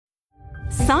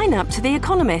Sign up to The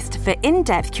Economist for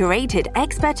in-depth curated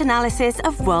expert analysis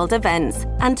of world events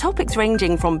and topics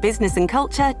ranging from business and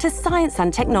culture to science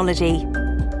and technology.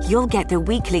 You'll get the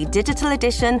weekly digital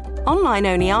edition,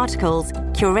 online-only articles,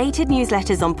 curated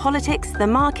newsletters on politics, the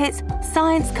markets,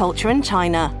 science, culture and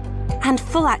China, and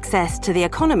full access to The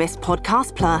Economist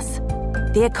Podcast Plus.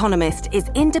 The Economist is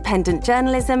independent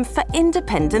journalism for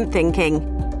independent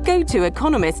thinking. Go to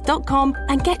economist.com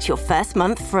and get your first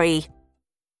month free.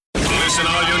 Listen,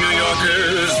 all you New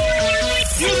Yorkers.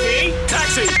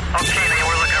 Taxi. Okay, man,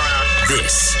 we're looking around.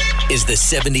 This is the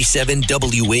 77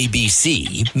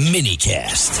 WABC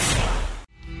minicast.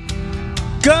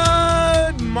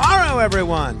 Good morrow,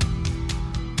 everyone.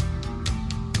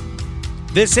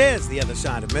 This is The Other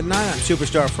Side of Midnight. I'm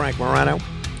superstar Frank Morano.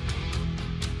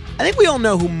 I think we all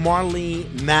know who Marlee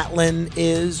Matlin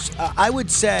is. I would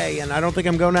say, and I don't think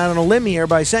I'm going out on a limb here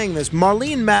by saying this,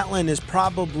 Marlee Matlin is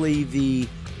probably the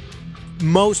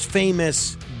most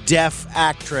famous deaf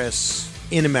actress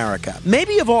in America.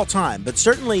 Maybe of all time, but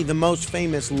certainly the most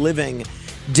famous living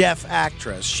deaf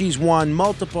actress. She's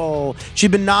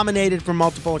been nominated for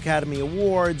multiple Academy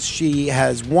Awards. She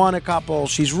has won a couple.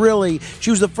 She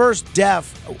was the first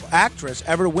deaf actress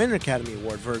ever to win an Academy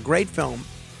Award for a great film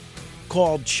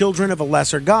called Children of a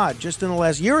Lesser God. Just in the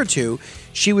last year or two,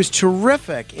 she was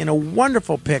terrific in a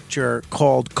wonderful picture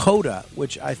called Coda,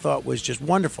 which I thought was just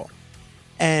wonderful.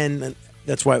 And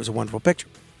that's why it was a wonderful picture.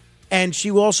 And she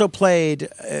also played,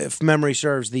 if memory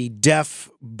serves, the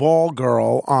deaf ball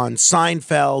girl on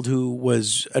Seinfeld, who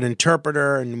was an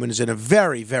interpreter and was in a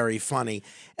very, very funny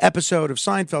episode of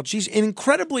Seinfeld. She's an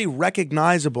incredibly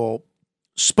recognizable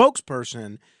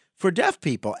spokesperson for deaf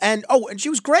people. And she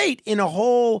was great in a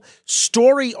whole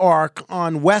story arc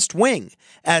on West Wing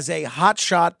as a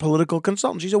hotshot political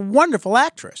consultant. She's a wonderful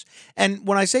actress. And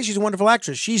when I say she's a wonderful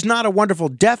actress, she's not a wonderful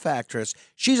deaf actress.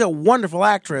 She's a wonderful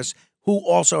actress who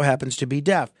also happens to be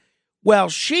deaf. Well,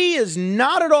 she is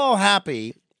not at all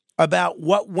happy about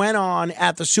what went on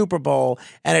at the Super Bowl,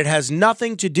 and it has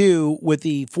nothing to do with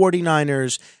the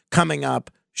 49ers coming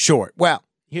up short. Well,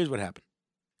 here's what happened.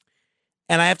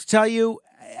 And I have to tell you,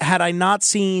 had I not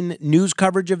seen news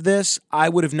coverage of this, I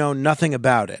would have known nothing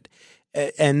about it.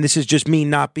 And this is just me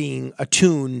not being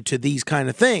attuned to these kind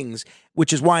of things,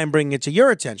 which is why I'm bringing it to your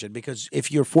attention, because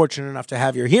if you're fortunate enough to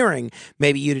have your hearing,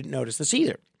 maybe you didn't notice this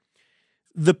either.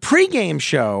 The pregame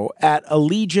show at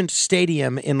Allegiant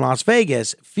Stadium in Las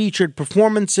Vegas featured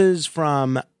performances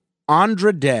from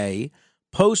Andra Day,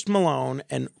 Post Malone,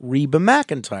 and Reba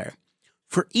McEntire.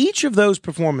 For each of those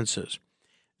performances,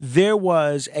 there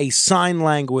was a sign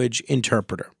language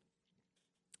interpreter.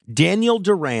 Daniel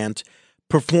Durant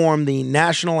performed the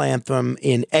national anthem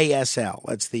in ASL.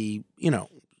 That's the,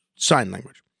 sign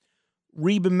language.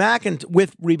 With Reba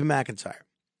McEntire.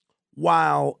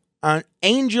 While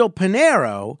Angel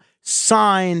Pinero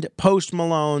signed Post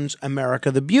Malone's America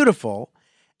the Beautiful,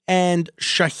 and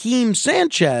Shaheem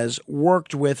Sanchez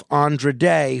worked with Andra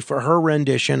Day for her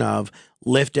rendition of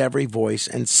Lift Every Voice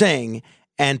and Sing,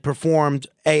 and performed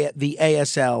the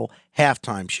ASL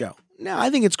halftime show. Now,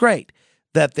 I think it's great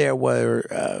that there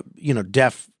were,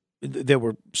 there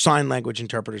were sign language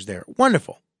interpreters there.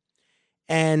 Wonderful.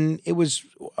 And it was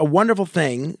a wonderful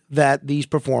thing that these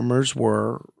performers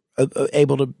were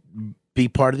able to be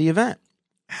part of the event.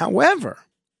 However,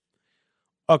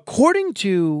 according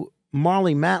to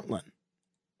Marlee Matlin,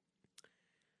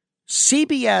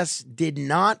 CBS did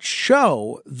not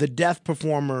show the deaf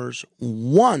performers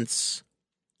once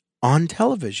on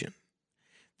television.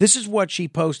 This is what she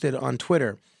posted on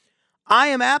Twitter. I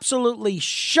am absolutely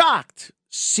shocked,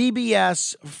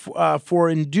 CBS, for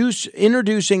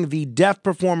introducing the deaf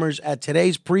performers at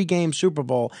today's pregame Super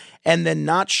Bowl and then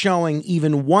not showing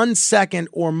even 1 second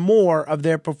or more of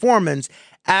their performance,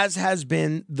 as has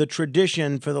been the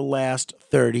tradition for the last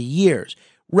 30 years.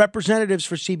 Representatives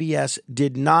for CBS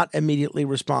did not immediately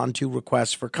respond to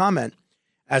requests for comment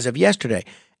as of yesterday.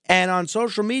 And on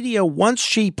social media, once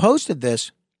she posted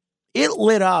this, it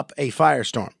lit up a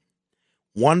firestorm.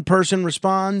 One person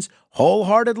responds,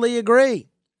 wholeheartedly agree.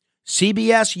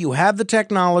 CBS, you have the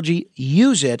technology,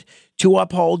 use it to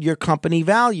uphold your company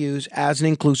values as an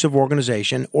inclusive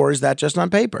organization, or is that just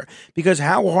on paper? Because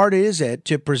how hard is it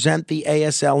to present the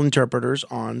ASL interpreters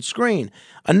on screen?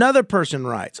 Another person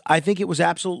writes, I think it was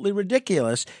absolutely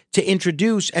ridiculous to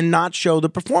introduce and not show the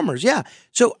performers. Yeah,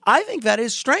 so I think that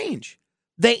is strange.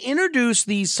 They introduce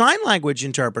these sign language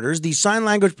interpreters, these sign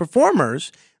language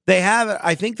performers. They have,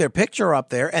 I think, their picture up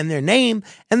there and their name,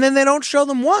 and then they don't show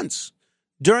them once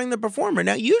during the performer.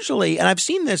 Now, usually, and I've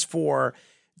seen this for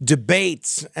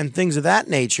debates and things of that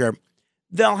nature,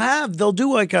 they'll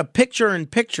do like a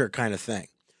picture-in-picture kind of thing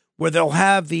where they'll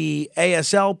have the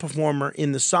ASL performer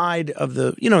in the side of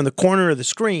the, in the corner of the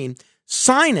screen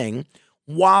signing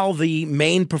while the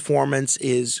main performance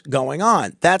is going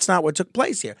on. That's not what took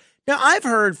place here. Now, I've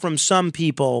heard from some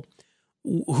people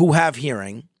who have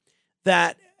hearing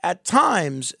that at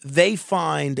times they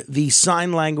find the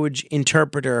sign language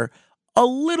interpreter a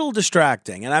little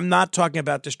distracting. And I'm not talking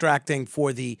about distracting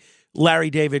for the Larry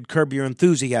David Curb Your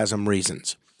Enthusiasm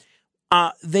reasons.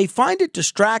 They find it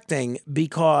distracting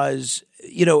because,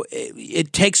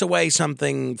 it takes away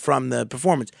something from the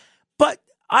performance. But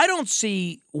I don't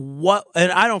see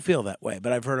and I don't feel that way,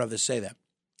 but I've heard others say that.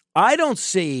 I don't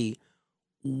see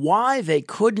why they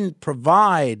couldn't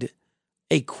provide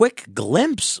a quick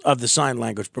glimpse of the sign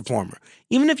language performer.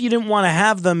 Even if you didn't want to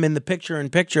have them in the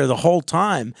picture-in-picture the whole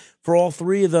time for all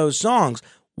three of those songs,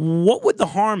 what would the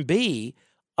harm be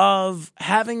of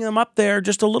having them up there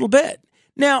just a little bit?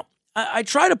 Now, I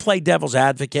try to play devil's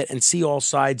advocate and see all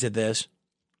sides of this,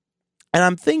 and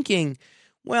I'm thinking,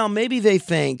 well, maybe they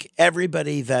think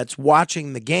everybody that's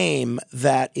watching the game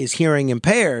that is hearing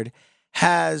impaired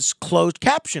has closed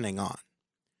captioning on.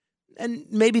 And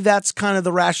maybe that's kind of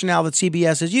the rationale that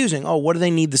CBS is using. Oh, what do they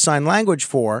need the sign language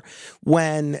for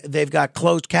when they've got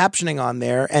closed captioning on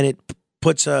there and it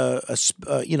puts a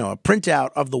printout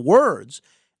of the words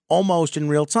almost in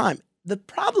real time? The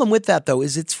problem with that, though,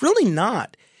 is it's really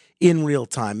not in real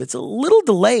time. It's a little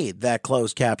delayed, that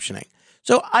closed captioning.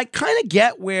 So I kind of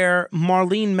get where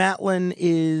Marlene Matlin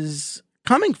is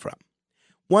coming from.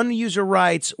 One user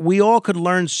writes, we all could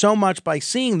learn so much by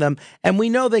seeing them, and we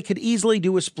know they could easily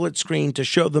do a split screen to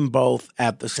show them both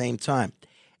at the same time.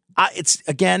 It's,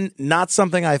 again, not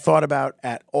something I thought about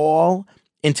at all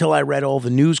until I read all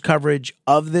the news coverage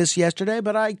of this yesterday,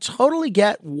 but I totally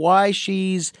get why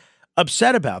she's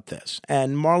upset about this.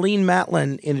 And Marlene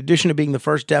Matlin, in addition to being the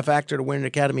first deaf actor to win an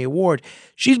Academy Award,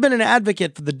 she's been an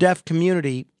advocate for the deaf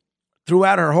community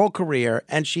throughout her whole career,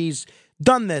 and she's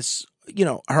done this,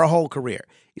 her whole career.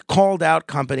 Called out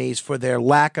companies for their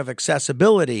lack of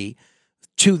accessibility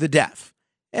to the deaf.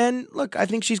 And look, I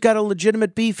think she's got a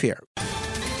legitimate beef here.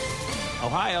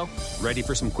 Ohio, ready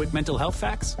for some quick mental health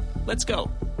facts? Let's go.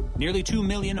 Nearly 2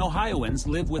 million Ohioans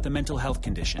live with a mental health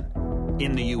condition.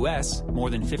 In the U.S., more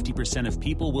than 50% of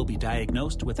people will be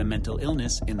diagnosed with a mental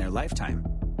illness in their lifetime.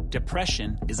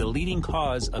 Depression is a leading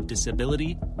cause of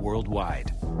disability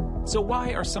worldwide. So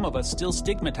why are some of us still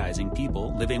stigmatizing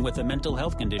people living with a mental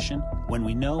health condition when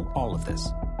we know all of this?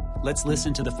 Let's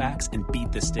listen to the facts and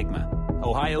beat the stigma.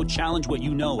 Ohio, challenge what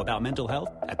you know about mental health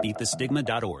at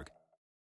beatthestigma.org.